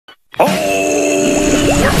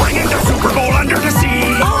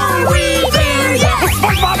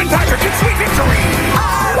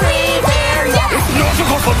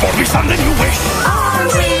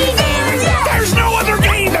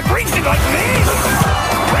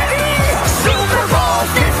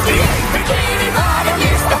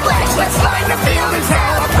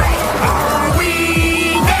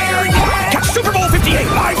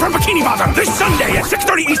Bikini Bottom this Sunday at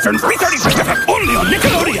 6:30 Eastern, 3:30 Pacific, only on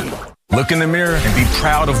Nickelodeon. Look in the mirror and be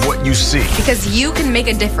proud of what you see. Because you can make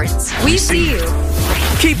a difference. We see you.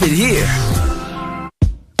 Keep it here.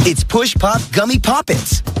 It's Push Pop Gummy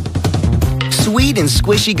Pop-Its. Sweet and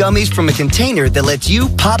squishy gummies from a container that lets you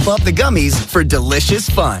pop up the gummies for delicious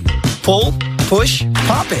fun. Pull, push,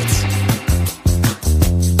 Pop-Its.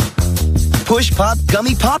 Push Pop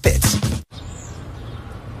Gummy Pop-Its.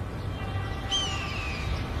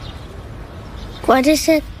 What is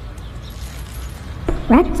it?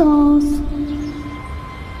 Pretzels.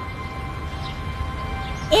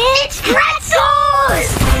 It's pretzels!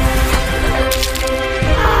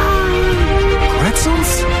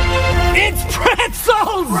 Pretzels? It's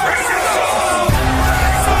pretzels!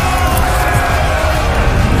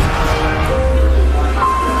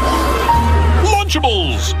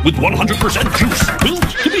 Lunchables with 100% juice built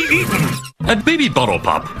to be eaten. At Baby Bottle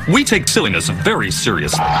Pop, we take silliness very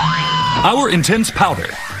seriously. Our intense powder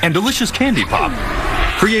and delicious candy pop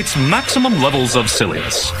creates maximum levels of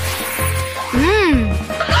silliness.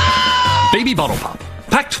 Baby Bottle Pop,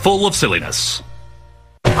 packed full of silliness.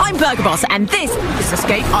 I'm Burger Boss, and this is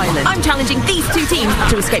Escape Island. I'm challenging these two teams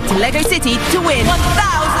to escape to Lego City to win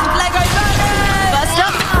 1,000 Lego burgers! First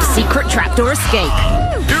up, secret trapdoor escape.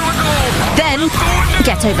 Then,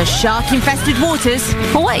 get over shark-infested waters.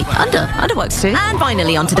 Oh wait, under works too. And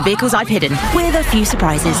finally onto the vehicles I've hidden, with a few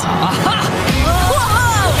surprises. Aha!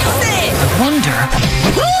 Whoa! Sick! I wonder...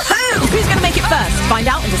 Woohoo! Who's gonna make it first? Find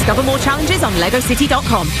out and discover more challenges on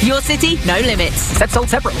LegoCity.com. Your city, no limits. Sets sold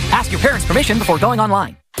separately. Ask your parents' permission before going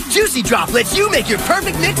online. Juicy Drop lets you make your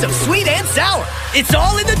perfect mix of sweet and sour. It's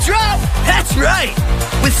all in the drop. That's right.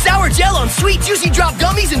 With sour gel on sweet Juicy Drop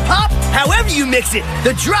gummies and pop, however you mix it,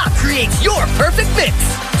 the drop creates your perfect mix.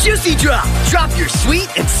 Juicy Drop. Drop your sweet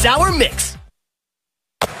and sour mix.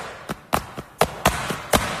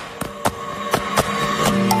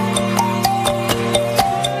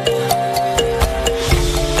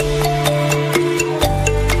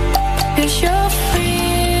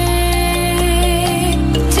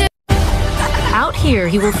 Out here,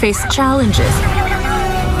 he will face challenges.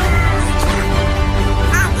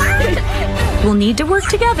 We'll need to work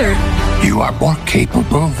together. You are more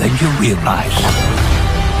capable than you realize.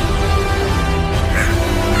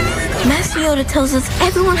 Master Yoda tells us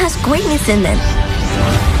everyone has greatness in them.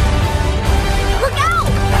 Look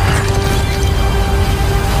out!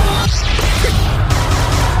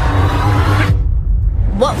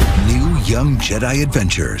 Whoa. New Young Jedi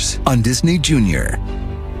Adventures on Disney Junior.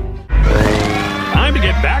 Time to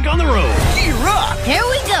get back on the road. Gear up. Here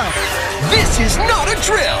we go. This is not a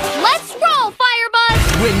drill. Let's roll,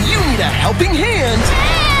 Firebuds! When you need a helping hand,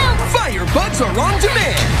 Help! Firebuds are on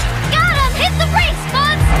demand. Got him! Hit the brakes,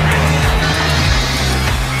 Buds!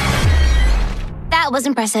 That was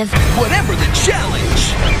impressive. Whatever the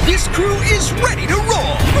challenge, this crew is ready to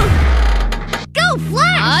roll. Go,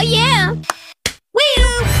 Flash! Oh, yeah. Whee!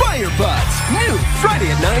 Firebuds, new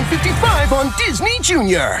Friday at 9:55 on Disney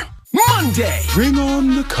Junior. Monday, Bring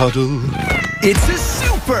on the cuddle. it's a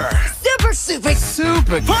super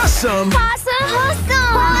possum. Possum!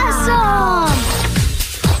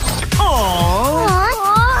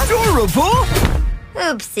 Aww, adorable.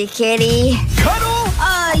 Oopsie kitty. Cuddle,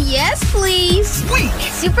 Yes, please. week.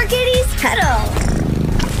 Super kitties, cuddle.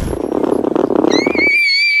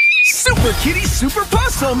 Super Kitty Super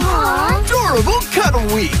Possum. Aww. Adorable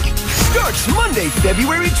Cuddle Week. Starts Monday,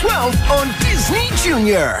 February 12th on Disney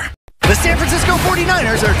Junior. The San Francisco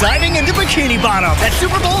 49ers are diving into Bikini Bottom at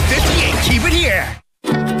Super Bowl 58. Keep it here.